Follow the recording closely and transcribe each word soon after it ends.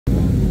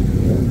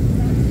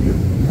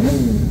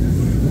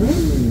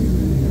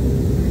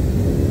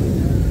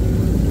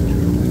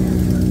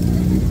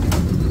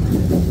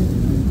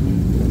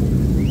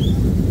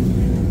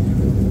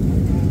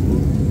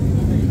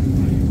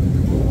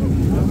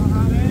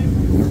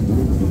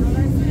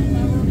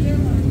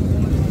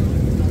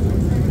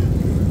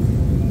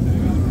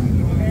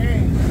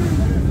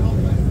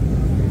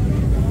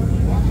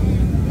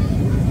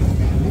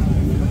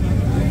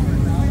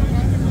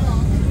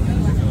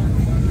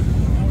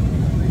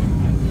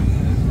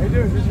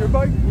doing? Is this your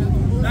bike?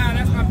 Nah,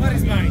 that's my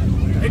buddy's bike.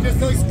 It just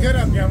looks good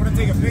up here. I'm gonna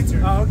take a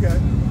picture. Oh, okay.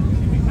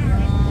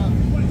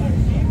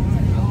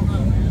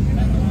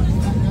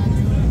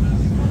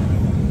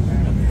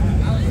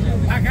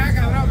 Acá,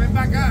 cabrón, ven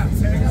para acá.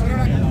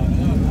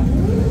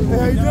 Hey,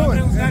 how you doing?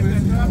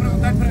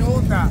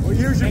 What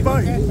year's your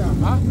bike?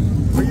 Huh?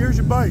 What year's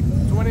your bike?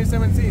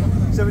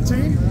 2017.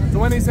 17?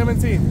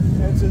 2017.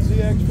 And it's a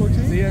ZX-14?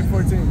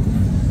 ZX-14.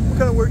 What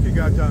kind of work you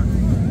got done?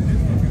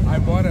 I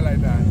bought it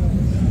like that.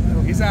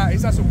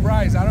 It's a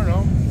surprise. I don't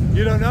know.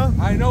 You don't know?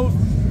 I know.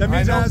 That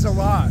means it has a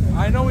lot.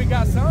 I know we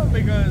got some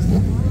because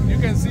you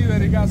can see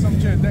that it got some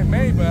shit they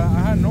made, but I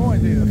had no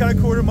idea. What kind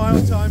of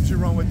quarter-mile times you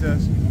run with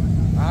this?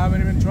 I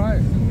haven't even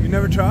tried. You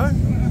never tried?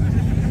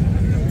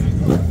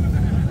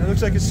 It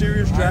looks like a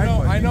serious drag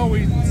bike. I know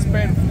we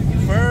spent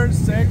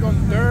first,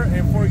 second, third,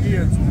 and fourth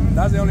gears.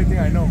 That's the only thing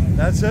I know.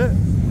 That's it?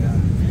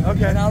 Yeah.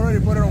 Okay. And I already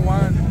put it on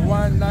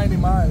 190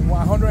 miles,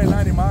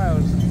 190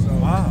 miles. So.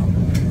 Wow.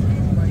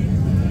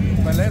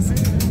 But let's see.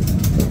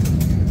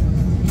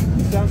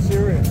 Sounds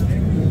serious.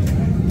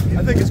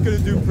 I think it's going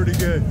to do pretty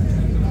good.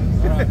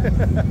 Right.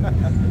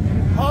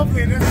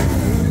 Hopefully this.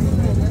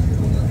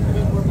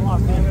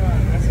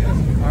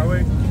 Are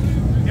we?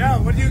 Yeah,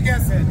 what do you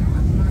guess it?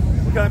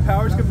 What kind of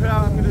power's going to put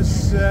out? I'm going to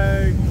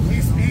say...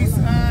 He's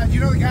you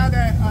know the guy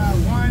that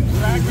won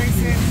drag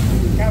racing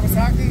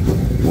Kawasaki?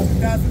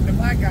 The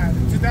black guy,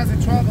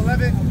 2012,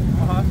 11?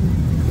 Uh-huh.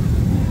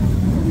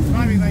 It's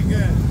probably like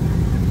good.